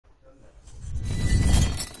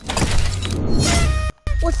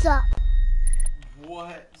What's up?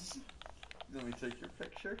 What? Let me take your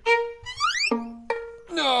picture.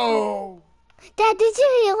 No! Dad, did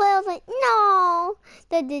you hear what I was like? No!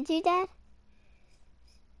 Dad, did you, Dad?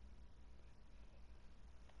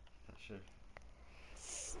 Not sure.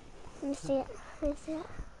 Let me see it. Let me see it.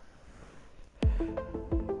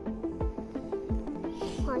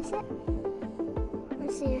 Want to see it?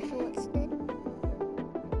 Let's see if it looks good.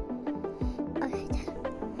 Okay, Dad.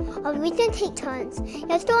 Oh, we can take turns.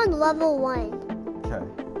 You're still on level 1. Okay.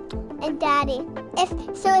 And Daddy, if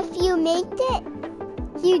you make it,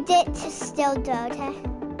 you get to still do, okay?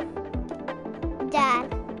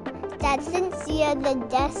 Dad, since you're the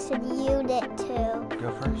guest, you get to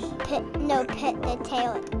Go first. pick the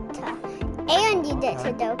tail to, and you get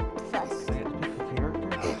to go first. So you have to pick the character?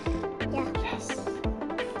 Yeah. Yes.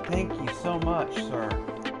 Thank you so much, sir.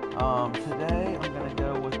 Today I'm gonna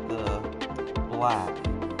go with the black.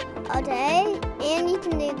 Okay, and you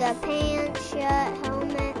can do the pants, shirt,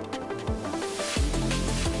 helmet.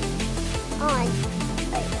 On.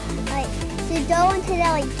 Like, so go into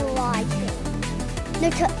that like July too.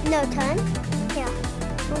 No turn? Yeah.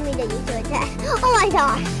 Let me get you to it, Dad. Oh my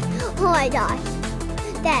gosh. Oh my gosh.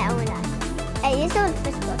 Dad, oh my gosh. Hey, you're still in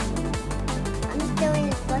first person. I'm still in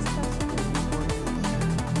the first person.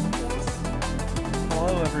 Yes.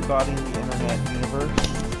 Hello, everybody in the internet universe.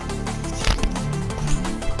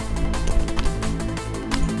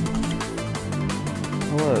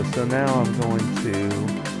 Hello, so now I'm going to...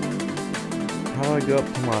 How do I go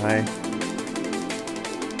up to my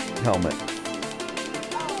helmet?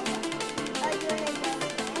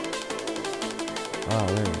 Oh,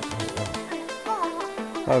 there we go.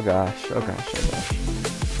 Oh gosh, oh gosh, oh gosh.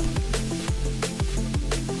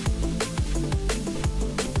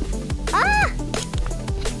 Ah!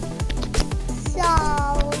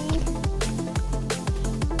 Sorry.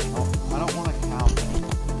 Oh, I don't want to count it.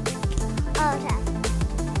 Oh, okay.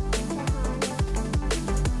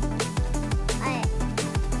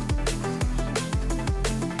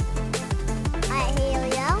 Alright, here we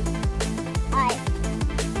go. Alright.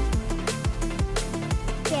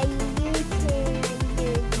 Okay, you can do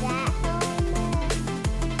that helmet.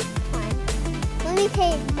 Fine. Let me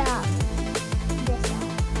take this out.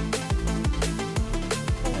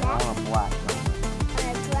 I want a black helmet.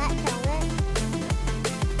 Black helmet.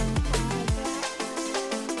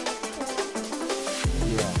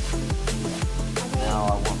 Yeah. Okay. Now I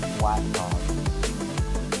want black goggles.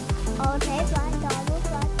 Okay, black goggles.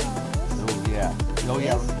 Oh yeah. Oh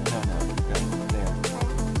yeah. No. Go there.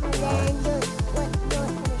 And then do it for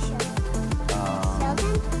the show.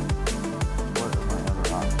 Skeleton? What are my other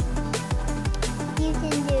options? You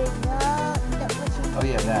can do what you Oh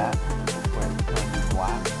yeah, that. Wait, can I do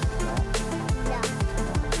black? That? Yeah.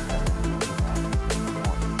 No.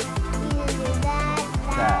 You can do that,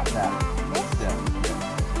 That. this, Yeah.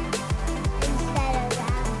 instead of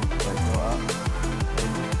that. Wait, go up.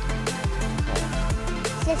 Okay.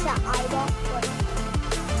 It's just an eyeball.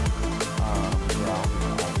 Yeah, I'll do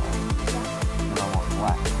that. And I want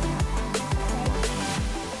black.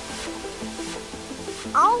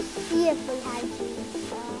 I'll see if we have these.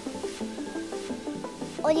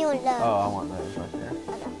 Or do you want those? Oh, I want those right there.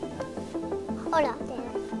 Oh no,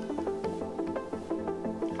 there.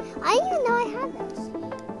 I didn't even know I had those.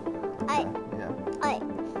 Yeah.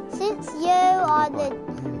 Since you are He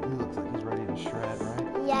looks like he's ready to shred,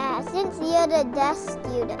 right? since you're the desk,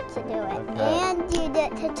 you get to do it. Okay. And you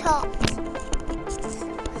get to talk.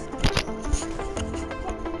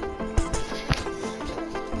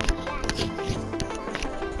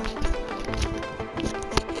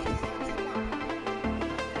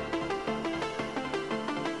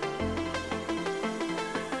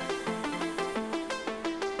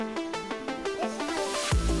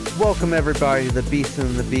 Welcome everybody to the Beast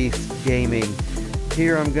and the Beast Gaming.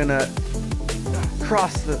 Here I'm gonna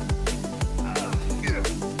cross the...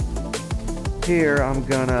 Here I'm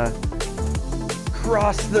gonna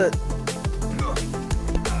cross the...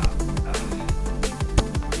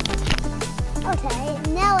 Okay,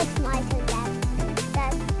 now it's my turn,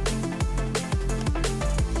 Dad.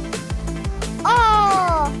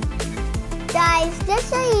 Oh! Guys, just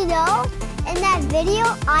so you know, in that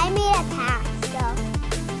video, I made a pass, so...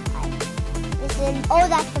 Oh,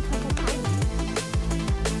 that's the perfect time.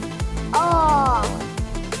 Oh!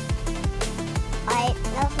 Alright,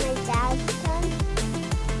 that was my dad's turn.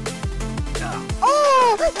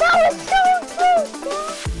 Oh! That was so close,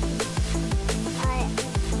 Dad! Alright.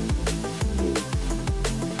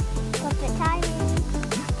 Perfect timing.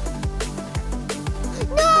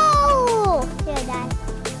 No! Here, Dad.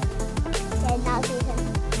 Okay, now see him.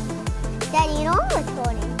 Dad, you know I'm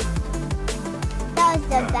recording. That was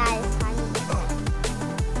the baddest time.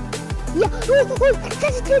 Yeah, oh,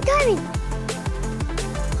 that's good timing.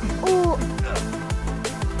 Oh,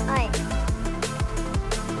 alright.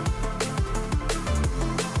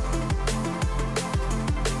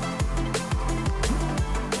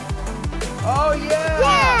 Oh yeah!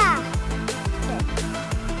 Yeah! Good.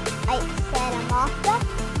 I set him off though.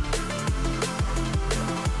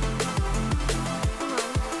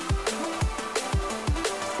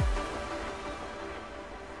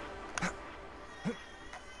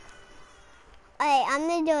 Alright, I'm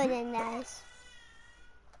gonna do it in this.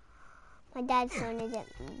 My dad's gonna get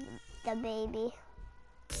the baby.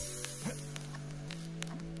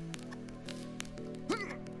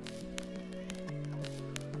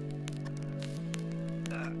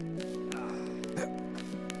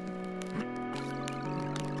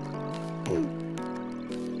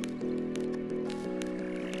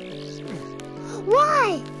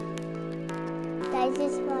 Why? Guys,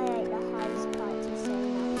 this is probably like the hardest part to say.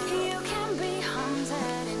 You can be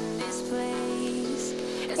haunted in this place.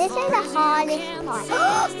 This is the hardest part.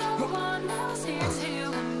 There's no one else here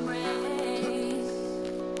to embrace.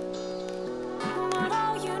 But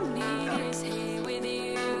all you need is here with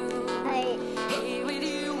you. Alright, Here with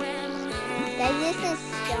you and me. guys, this is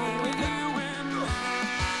stony.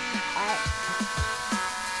 Alright.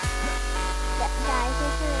 Guys,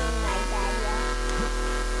 this is my dad, yeah.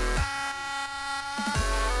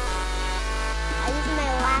 This is my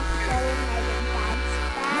last show with my dad's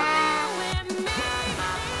back.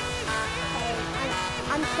 Okay,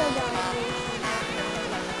 I'm still going to do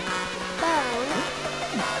some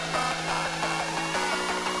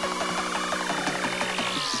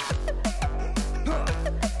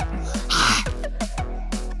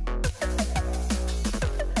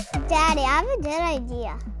Daddy, I have a good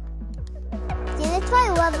idea. Let's try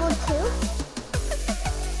level 2.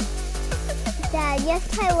 Dad, let's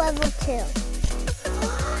try level 2.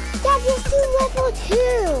 Dad, let's do level 2.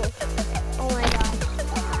 Oh my god.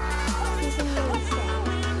 This is insane.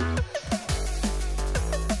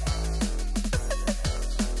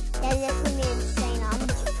 Dad, this will be insane.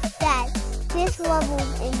 Dad, this level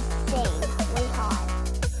is insanely hard.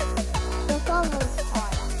 This level is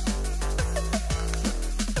hard.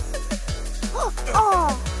 Oh!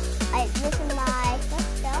 Alright, this is my first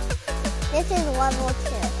stuff. This is level 2.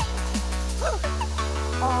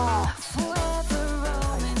 Oh. Forever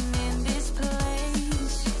roaming in this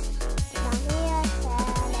place. Now we are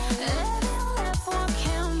sad. Living life, what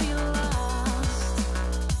can be lost?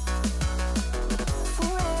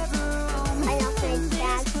 Forever roaming I know, in my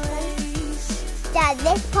dad's this place. Dad,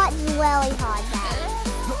 this part is really hard, Dad.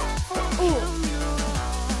 Ooh.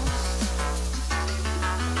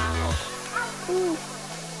 Ooh.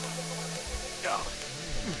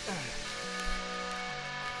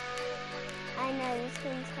 I know this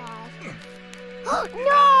one's hard.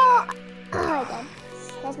 No! Oh my god.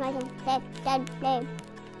 That's my dead babe.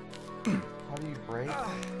 How do you break?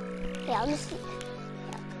 Okay, I'll just see.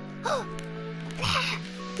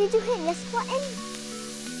 Did you hit this button?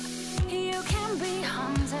 You can be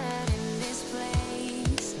haunted in this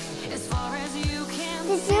place. As far as you can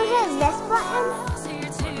Did you hit this button? see,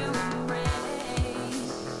 here to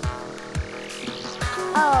embrace.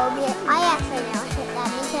 Oh, yeah, I actually now hit that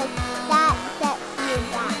because that sets you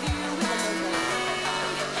back.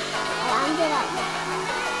 I'm good at that.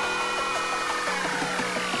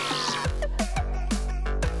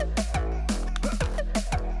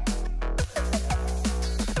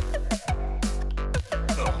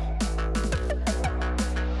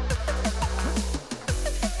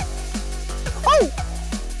 Oh!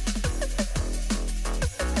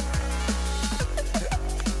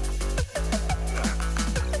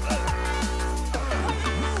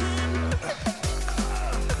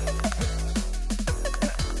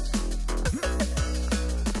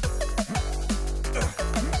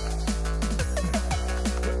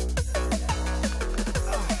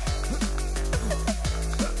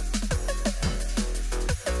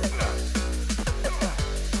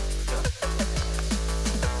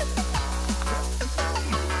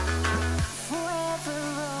 Forever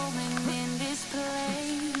roaming in this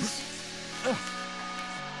place.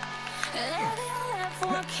 Living life,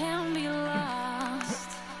 what can be lost?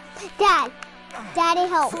 Dad, Daddy,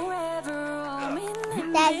 help. Forever roaming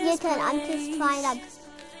in Dad, this your turn. I'm just place. trying to.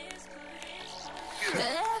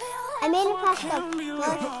 I made it past the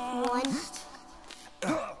first one.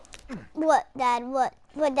 What, Dad? What?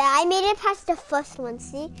 What, Dad? I made it past the first one,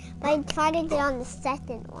 see? But I tried to get on the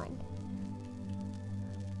second one.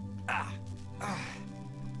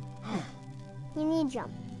 You need to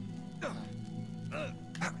jump.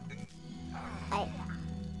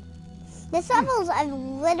 This level's a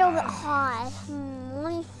little bit hard.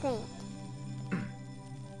 Let me think.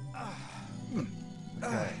 Okay,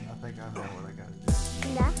 I think I know what I gotta do.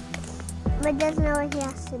 Yeah. But doesn't know what he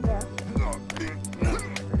has to do.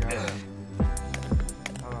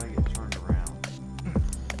 How do I get turned around?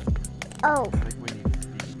 Oh, I think we need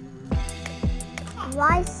speed.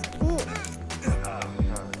 why speed?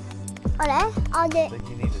 Okay, I'll do I it. think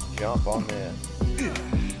you need to jump on this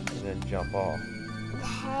and then jump off.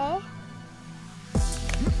 Okay.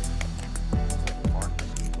 Mark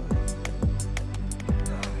this place.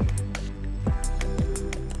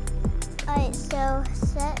 Alright, so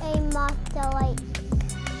set a mark to like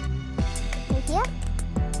right here.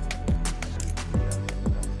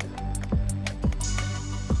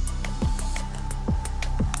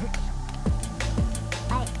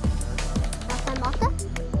 Alright, that's my marker.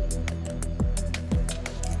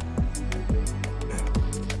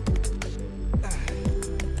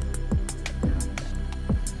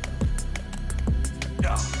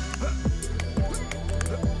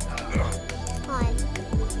 Fine.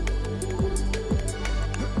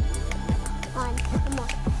 Fine, come on,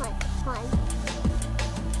 fine.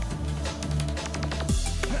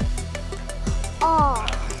 Oh.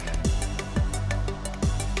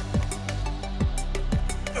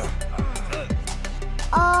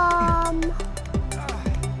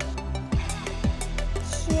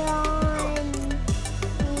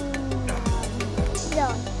 No.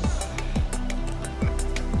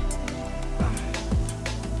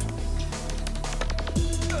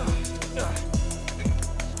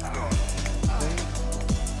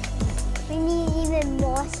 We need even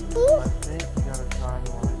more speed. I think you gotta try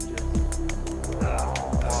to like just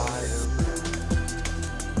fly over.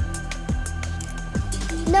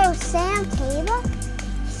 No, Sam Taylor.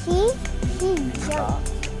 He Stop.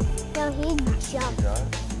 jumped. No, he You jumped. got it?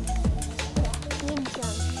 Yeah, he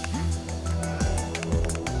jumped.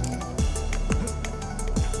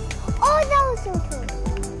 Oh, that was so cool.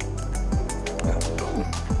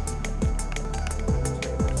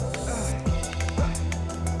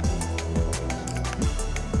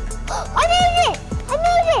 I made it! I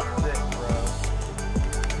made it! Sick, bro.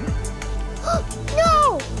 No!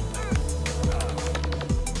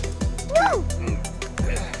 No!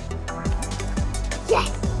 Yes!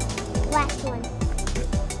 Last one.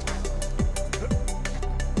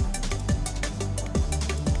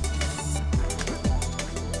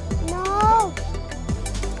 No!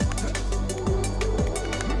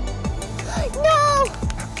 No!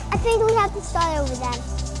 I think we have to start over then.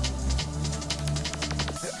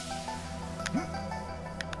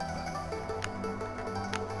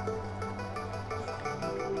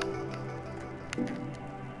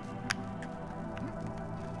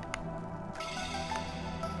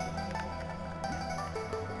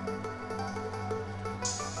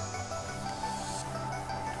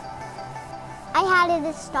 I had it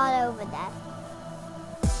to start over then.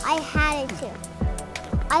 I had it to.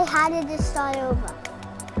 I had it to start over.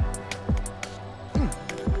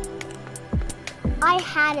 I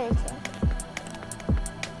had it to.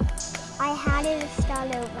 I had it to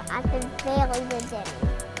start over at the very beginning.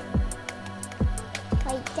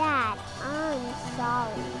 Like, Dad, I'm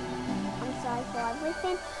sorry. I'm sorry for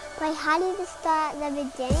everything. But I had it to start at the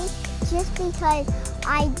beginning just because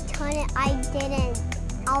I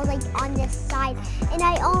was like on this side. And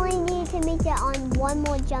I only needed to make it on one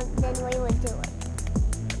more jump, then we would do it.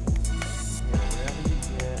 Whatever you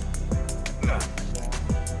get.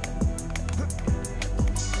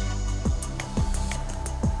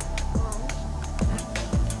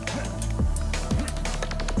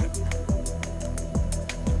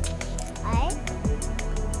 Alright?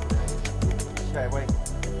 Okay, wait.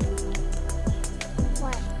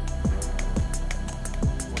 What?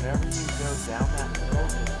 Whenever you go down that hill,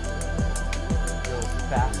 just go as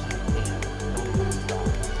fast as you can. Don't even stop.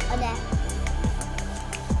 Okay.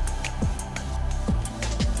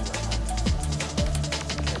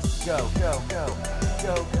 Go, go, go.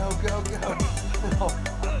 Go, go, go, go. Come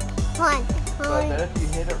on. But then if you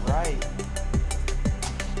hit it right,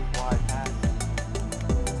 fly past it.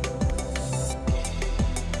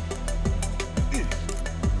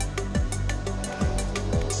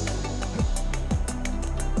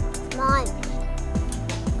 Come on.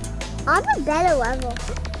 I'm a better level.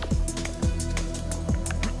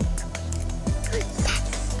 Yes.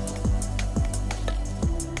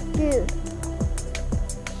 Dude.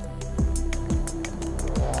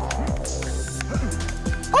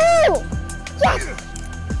 Oh! Yes!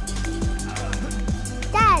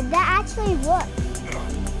 Dad, that actually worked.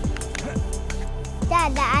 Dad,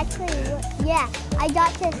 that actually worked. Yeah, I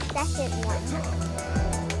got the second one.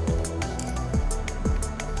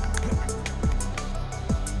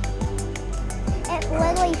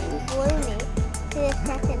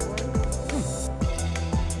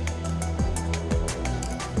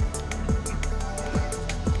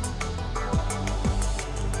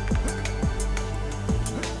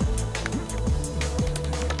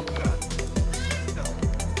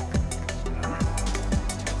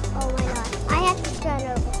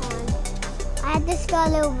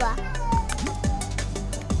 all over.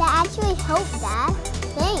 That actually helped, Dad.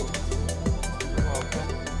 Thanks. You're welcome.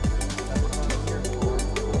 That's what I'm here for.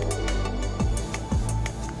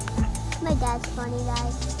 My dad's funny,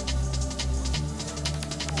 guys.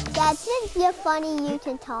 Dad, since you're funny, you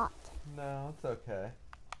can talk. No, it's okay.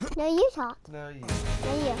 No, you talk. No, you. No,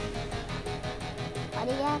 you. What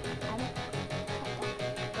do you got?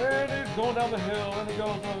 There it is, going down the hill, and it goes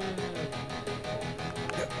over there.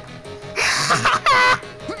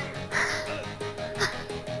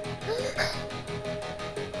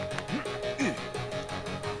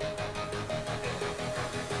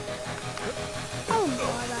 Oh,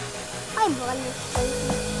 brother. My brother's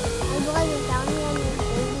crazy. My brother's down here and his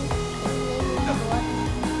baby. His name is Blood.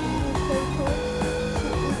 He's so cool. He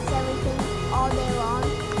eats everything all day long.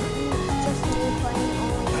 He's just me playing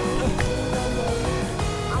only me.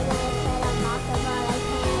 I'm gonna say I'm not the but I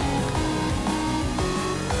can't.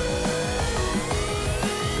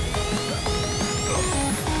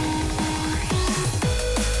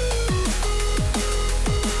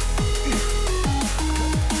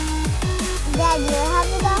 Dad, do you have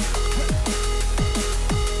the dog?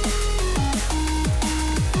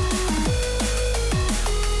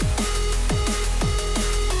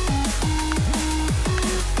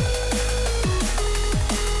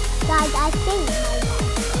 Guys, I think my dad.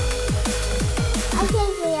 I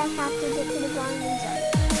think we just have to get to the bonding zone.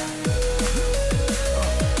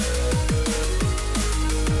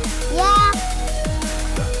 Yeah.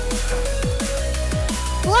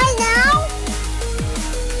 Right now?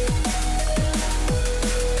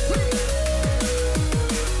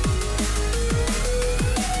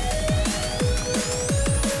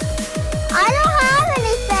 I don't have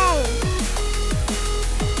anything.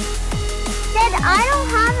 Dad, I don't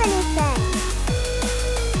have anything.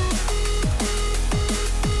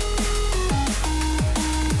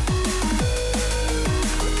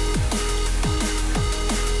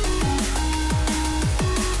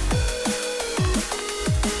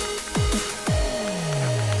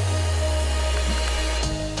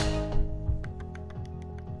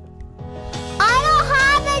 I don't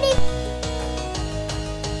have any.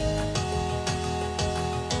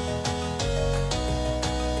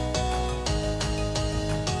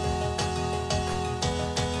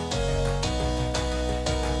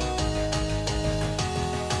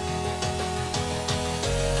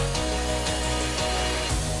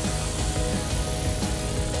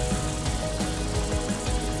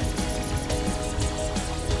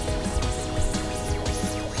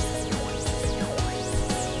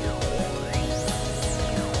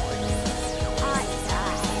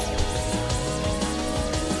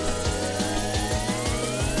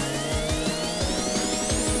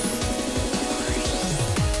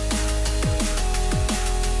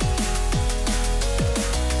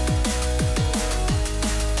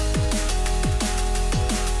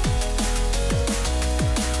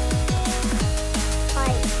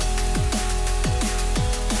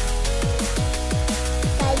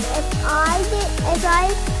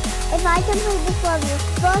 If I complete this level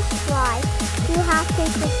first try, you have to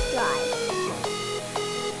subscribe.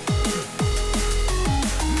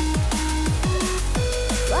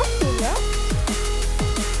 What is it?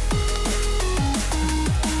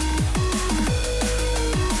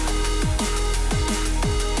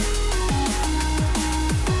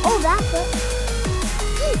 Oh, that's it.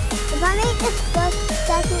 If I make this first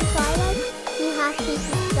second Friday, you have to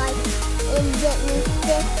subscribe and get me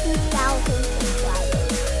 50,000 subscribers.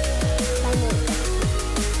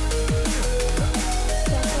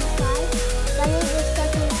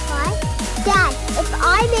 Dad, if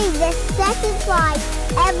I make this second try,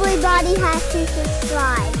 everybody has to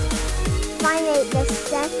subscribe. If I make this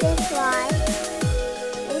second try,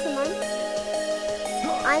 come on.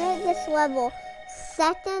 I make this level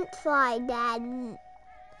second try, Dad.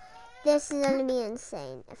 This is gonna be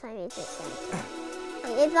insane if I make this second try.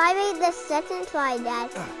 If I make this second try, Dad,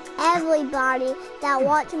 everybody that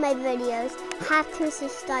watch my videos have to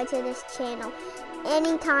subscribe to this channel.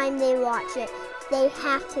 Anytime they watch it, they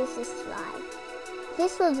have to subscribe. If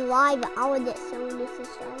this was live, I would get so many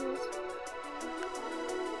subscribers.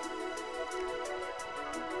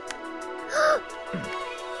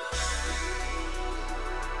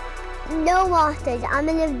 No monsters. I'm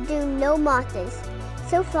gonna do no monsters.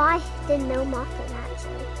 So far, I did no monsters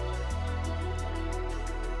actually.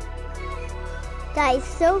 Guys,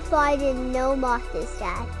 so far I did no monsters,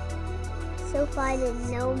 Dad. So far I did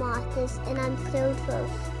no monsters, and I'm so close.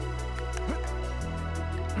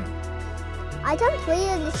 I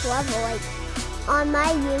completed this level, like, on my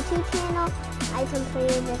YouTube channel. I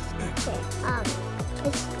completed this,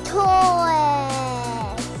 it's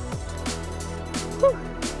toys. Whew.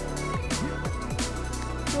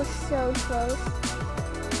 was so close.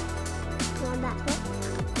 Come on, back up.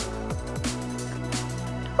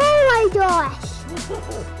 Oh my gosh!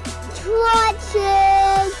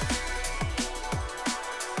 Clutches!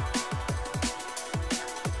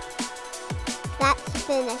 That's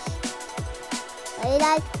finished. Ready,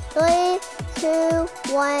 guys? 3, 2,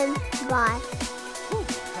 1, bye.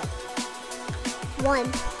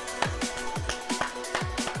 1.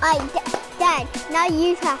 Alright, Dad, now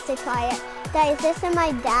you have to try it. Dad, is this for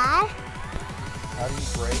my dad? How do you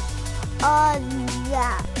break?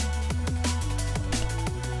 Yeah.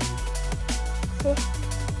 See?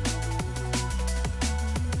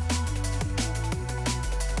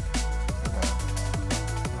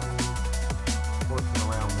 Forcing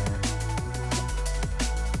around there.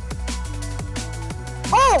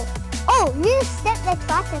 Oh, you just skip the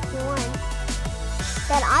track if you want.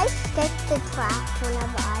 Dad, I skip the track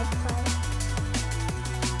whenever I play.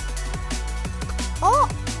 Oh!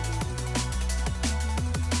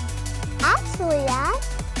 Actually, Dad,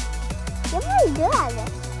 you're really good at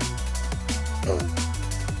this.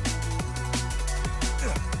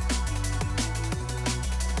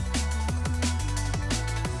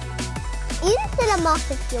 You can sit them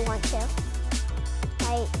off if you want to.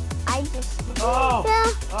 I just... Oh!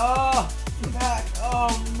 Yeah. Oh! Back! Oh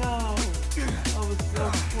no! That was so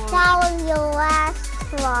close. That was your last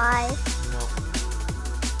try. Nope.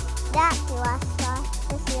 That's your last try.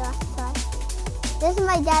 This is your last try. This is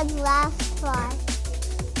my dad's last try.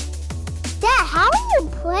 Dad, how are you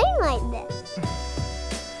playing like this?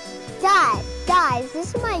 Dad, guys,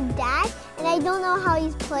 this is my dad, and I don't know how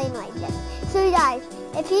he's playing like this. So guys,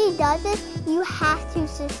 if he does this, you have to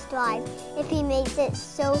subscribe if he makes it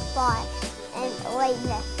so far and like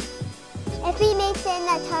this. If he makes it in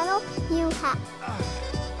that tunnel, you have...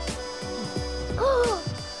 Oh,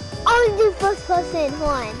 I'm gonna do first person, hold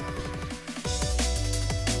on.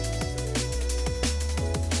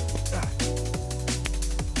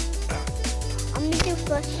 I'm gonna do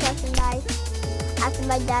first person, guys, after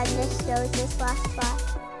my dad just shows this last try.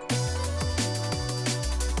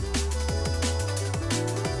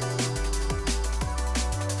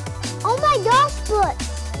 Oh my gosh, Butch!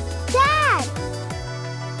 Dad!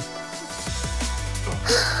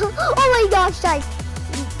 Oh my gosh, guys.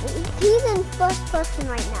 He's in first person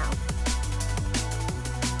right now.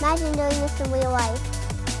 Imagine doing this in real life.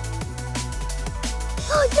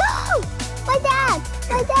 Oh no! My dad!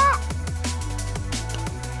 My dad!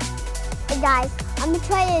 Hey guys, I'm gonna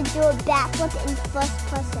try to do a backflip in first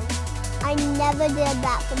person. I never did a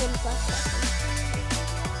backflip in first person.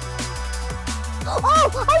 Oh!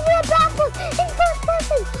 I did a backflip in first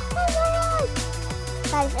person! Oh my god!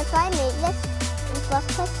 Guys, if I make this in first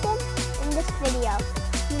person in this video,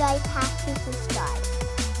 you guys have to subscribe.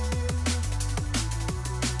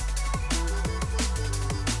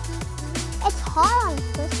 It's hard on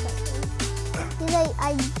first person because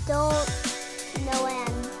I don't know what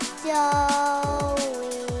I'm doing.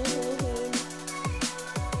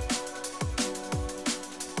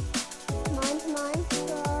 Come on,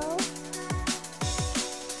 slow.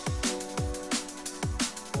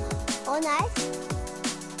 Oh, nice.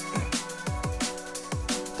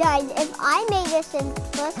 Guys, if I make this in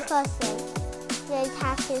first person, you guys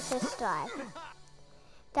have to subscribe.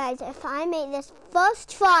 Guys, if I make this first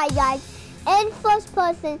try, guys, in first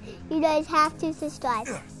person, you guys have to subscribe.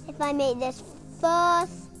 If I make this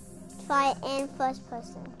first try in first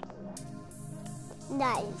person.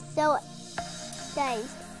 Guys, so, guys,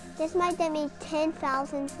 this might get me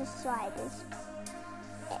 10,000 subscribers.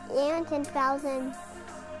 And 10,000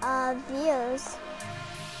 views.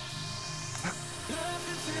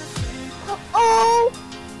 Oh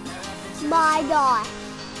my god.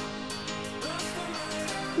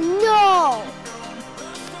 No.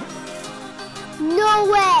 No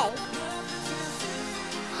way.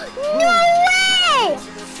 No way.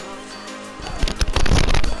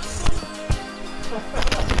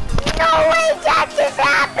 No way that just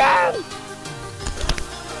happened.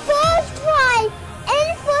 First try in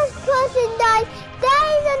first person, guys. That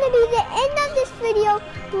is going to be the end of this video.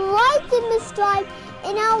 Like and subscribe,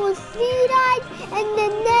 and I will see you guys in the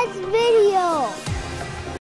next video.